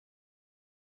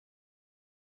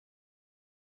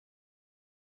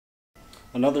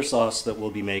Another sauce that we'll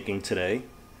be making today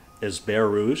is Beurre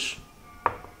Rouge,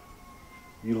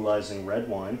 utilizing red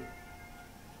wine,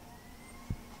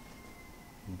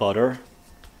 butter,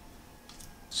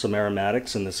 some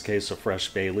aromatics, in this case a fresh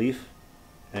bay leaf,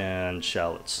 and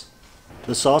shallots.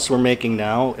 The sauce we're making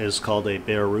now is called a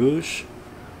Beurre Rouge.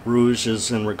 Rouge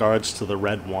is in regards to the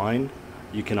red wine.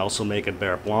 You can also make a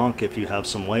Beurre Blanc if you have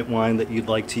some white wine that you'd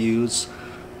like to use.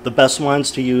 The best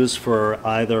wines to use for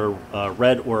either a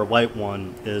red or a white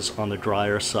one is on the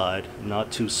drier side,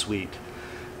 not too sweet.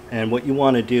 And what you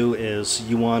want to do is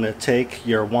you want to take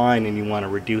your wine and you want to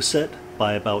reduce it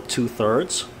by about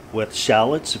 2/3 with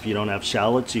shallots. If you don't have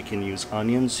shallots, you can use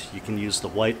onions. You can use the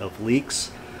white of leeks.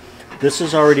 This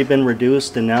has already been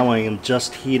reduced, and now I am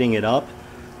just heating it up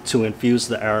to infuse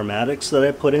the aromatics that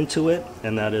I put into it,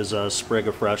 and that is a sprig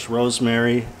of fresh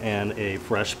rosemary and a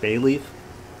fresh bay leaf.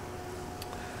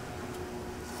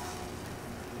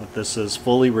 But this is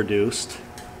fully reduced,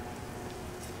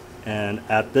 and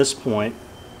at this point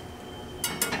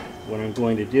what I'm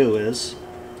going to do is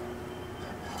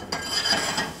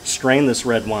strain this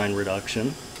red wine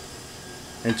reduction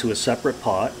into a separate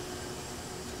pot.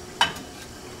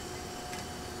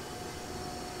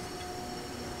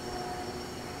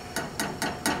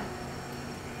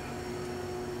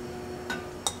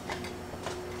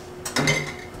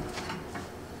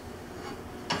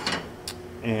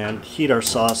 And heat our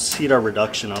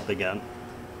reduction up again.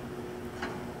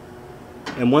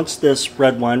 And once this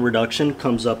red wine reduction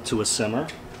comes up to a simmer,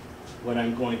 what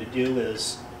I'm going to do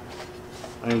is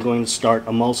I'm going to start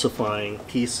emulsifying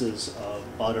pieces of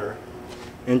butter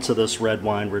into this red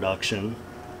wine reduction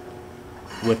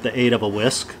with the aid of a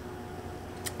whisk.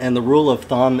 And the rule of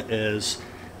thumb is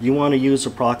you want to use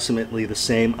approximately the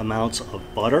same amounts of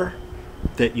butter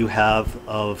that you have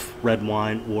of red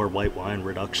wine or white wine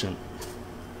reduction.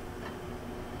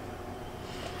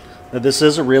 Now, this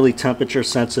is a really temperature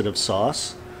sensitive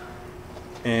sauce,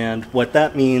 and what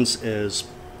that means is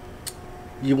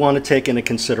you want to take into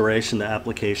consideration the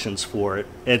applications for it.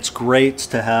 It's great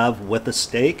to have with a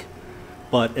steak,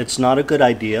 but it's not a good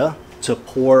idea to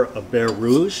pour a Beurre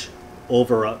Rouge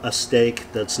over a steak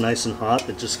that's nice and hot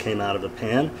that just came out of the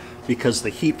pan, because the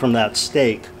heat from that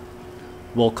steak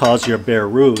will cause your Beurre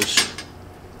Rouge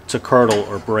to curdle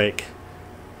or break.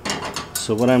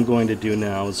 So what I'm going to do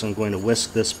now is I'm going to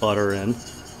whisk this butter in.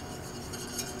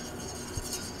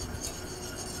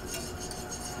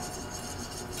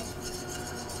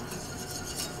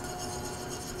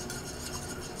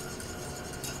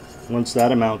 Once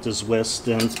that amount is whisked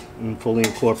in and fully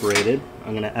incorporated,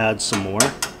 I'm going to add some more.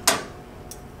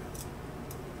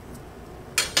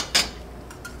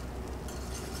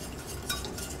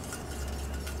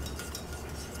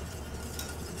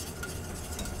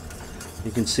 You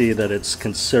can see that it's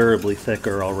considerably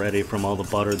thicker already from all the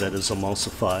butter that is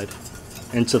emulsified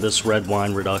into this red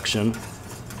wine reduction.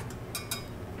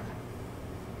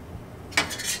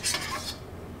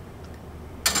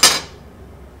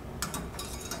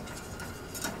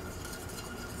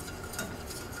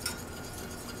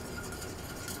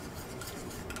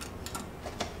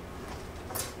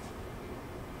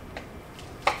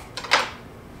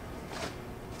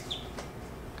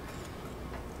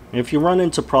 If you run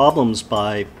into problems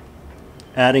by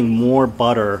adding more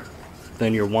butter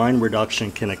than your wine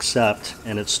reduction can accept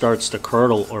and it starts to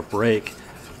curdle or break,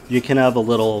 you can have a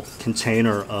little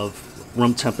container of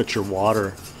room temperature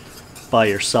water by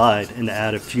your side and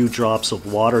add a few drops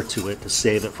of water to it to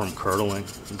save it from curdling.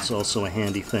 It's also a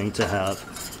handy thing to have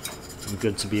and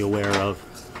good to be aware of.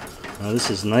 Now, this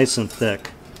is nice and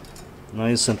thick.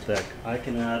 Nice and thick. I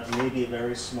can add maybe a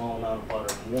very small amount of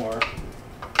butter more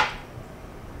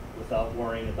without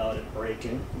worrying about it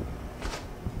breaking.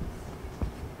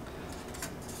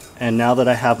 And now that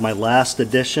I have my last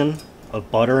addition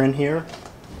of butter in here,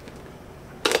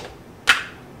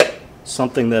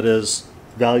 something that is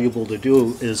valuable to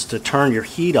do is to turn your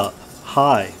heat up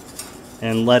high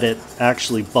and let it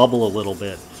actually bubble a little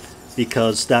bit,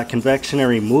 because that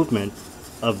convectionary movement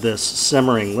of this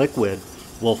simmering liquid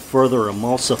will further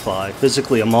emulsify,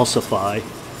 physically emulsify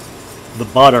the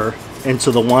butter into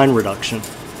the wine reduction.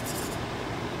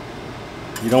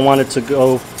 You don't want it to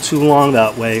go too long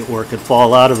that way or it could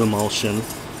fall out of emulsion.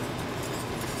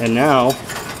 And now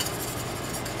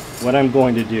what I'm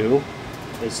going to do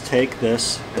is take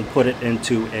this and put it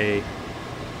into a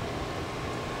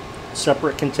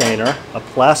separate container, a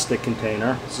plastic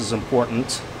container. This is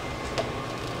important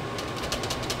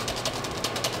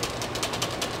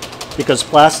because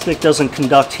plastic doesn't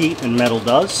conduct heat and metal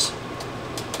does.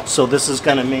 So this is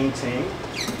going to maintain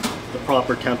the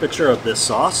proper temperature of this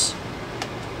sauce.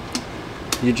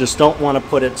 You just don't want to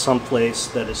put it someplace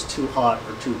that is too hot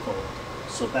or too cold.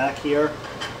 So back here,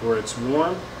 where it's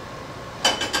warm,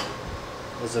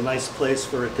 is a nice place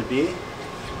for it to be.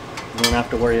 You don't have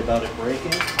to worry about it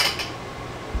breaking.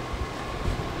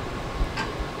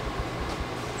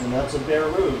 And that's a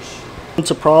Beurre Rouge.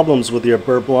 Into problems with your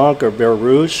Beurre Blanc or Beurre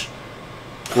Rouge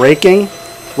breaking,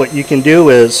 what you can do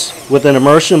is, with an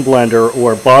immersion blender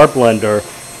or bar blender,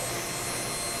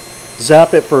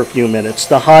 zap it for a few minutes.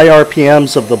 The high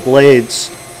RPMs of the blades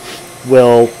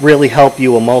will really help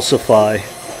you emulsify.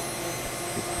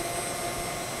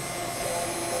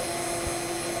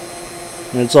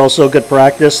 And it's also good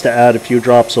practice to add a few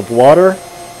drops of water,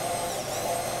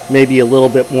 maybe a little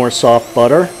bit more soft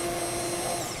butter.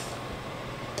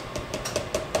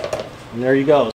 And there you go.